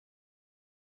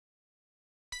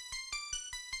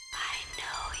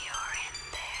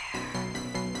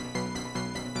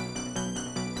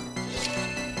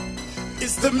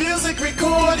It's the music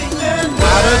recording network.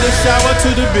 Out of the shower to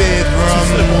the bedroom,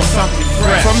 slip on something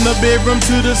fresh. From the bedroom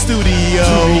to the studio,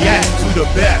 to react to the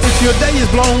best. If your day is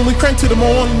blown, we crank to the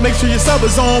morn. Make sure your sub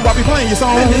is on while we playing your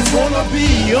song. And it's gonna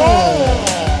be on.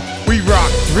 We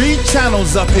rock 3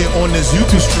 channels up here on this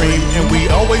YouTube stream, and we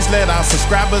always let our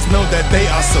subscribers know that they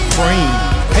are supreme.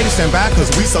 Haters stand by cause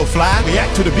we so fly.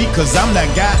 React to the beat cause I'm that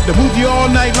guy to move you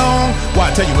all night long. Why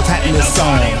I tell you what's happening in this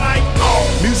song.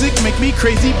 Music make me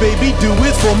crazy, baby, do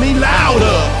it for me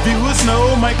louder. Viewers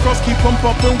know my cross keep on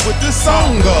bumping with this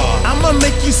song. I'ma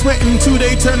make you sweat until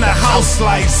they turn the house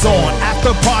lights on.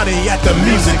 After party at the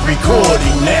Music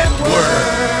Recording Network.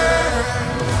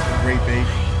 Great, baby.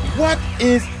 What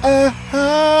is up,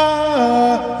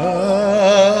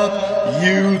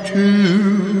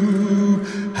 YouTube?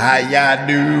 How y'all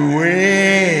doing?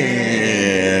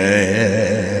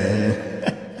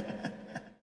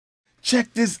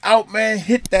 Check this out, man.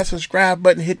 Hit that subscribe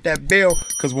button, hit that bell,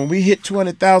 because when we hit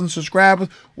 200,000 subscribers,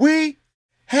 we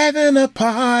having a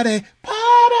party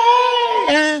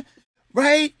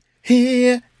right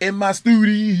here in my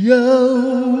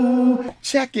studio.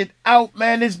 Check it out,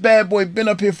 man. This bad boy been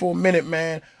up here for a minute,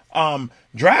 man.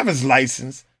 Driver's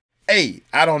license. Hey,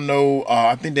 I don't know.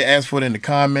 I think they asked for it in the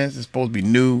comments. It's supposed to be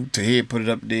new. Tahir put it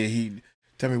up there. He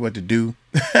tell me what to do.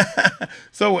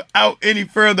 So without any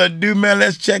further ado, man,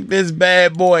 let's check this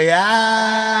bad boy out.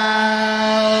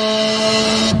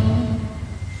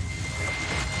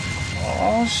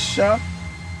 Oh, shuck.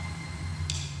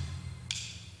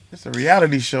 It's a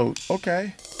reality show.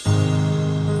 Okay.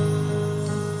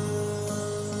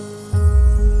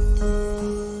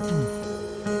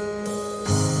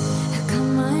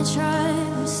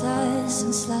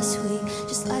 Since last week,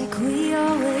 just like we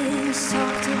always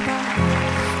talked about.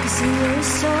 Cause you were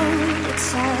so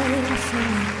excited for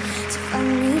me to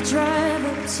finally drive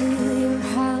up to your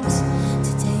house.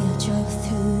 Today I drove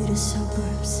through the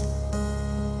suburbs,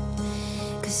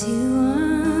 cause you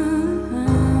weren't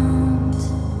around.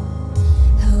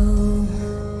 Oh,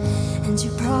 and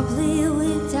you're probably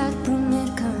with that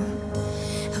brunette girl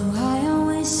who I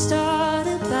always thought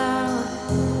about.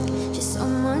 She's so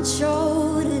much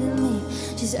older than me.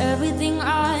 She's everything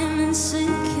I'm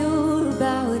insecure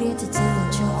about. Yet today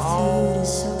I drove through the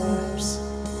suburbs,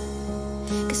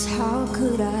 cause how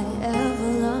could I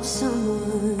ever love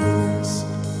someone else?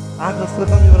 And I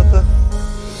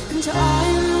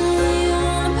know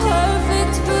you're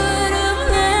perfect, but I've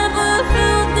never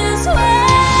felt this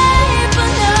way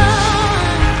before.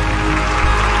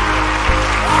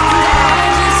 And I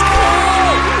just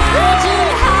can't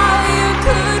imagine how you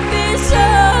could be so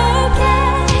okay.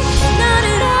 Now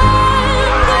that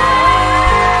I'm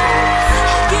gone, I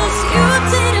guess you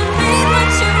didn't mean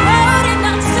what you wrote and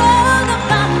not told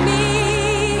about me.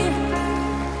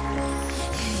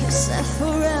 You said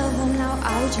forever, now I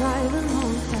drive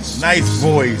alone. Nice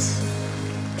voice.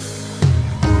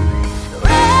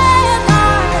 Red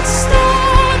lights,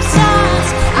 stop signs,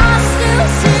 I still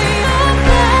see your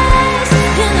face in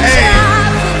the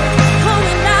traffic,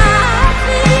 coming at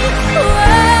me.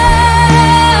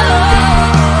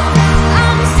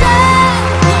 I'm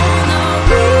sad, gonna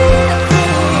be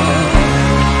free.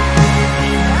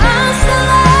 I still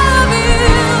love you,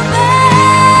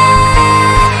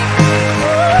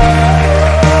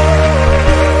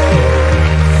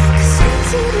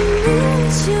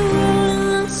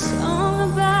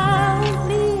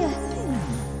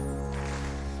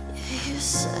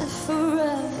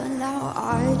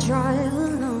 drive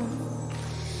alone.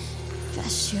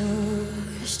 That's your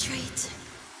street.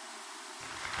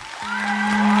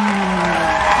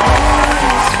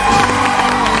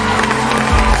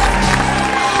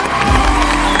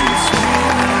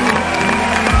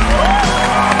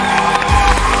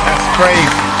 That's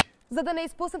crazy. За да не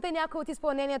изпуснете някои от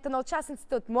изпълненията на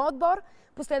участниците от моя отбор,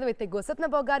 последвайте Гласът на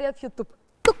България в YouTube.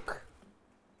 Тук!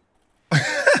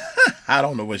 I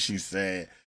don't know what she said.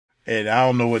 And I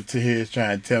don't know what Tahir is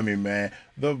trying to tell me, man.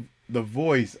 The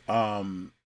voice,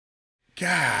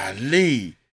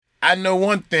 golly. I know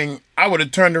one thing. I would have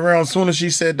turned around as soon as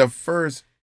she said the first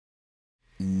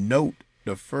note,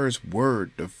 the first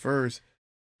word, the first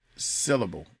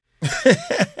syllable.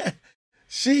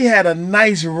 She had a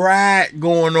nice ride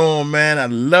going on, man. I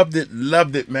loved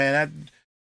it, man.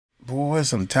 Boy, there's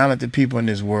some talented people in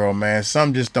this world, man.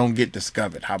 Some just don't get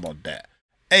discovered. How about that?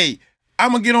 Hey,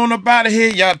 I'm going to get on up out of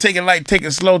here. Y'all take it light, take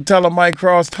it slow. Tell them Mike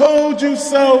Cross told you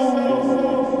so.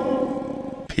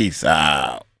 Peace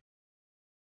out.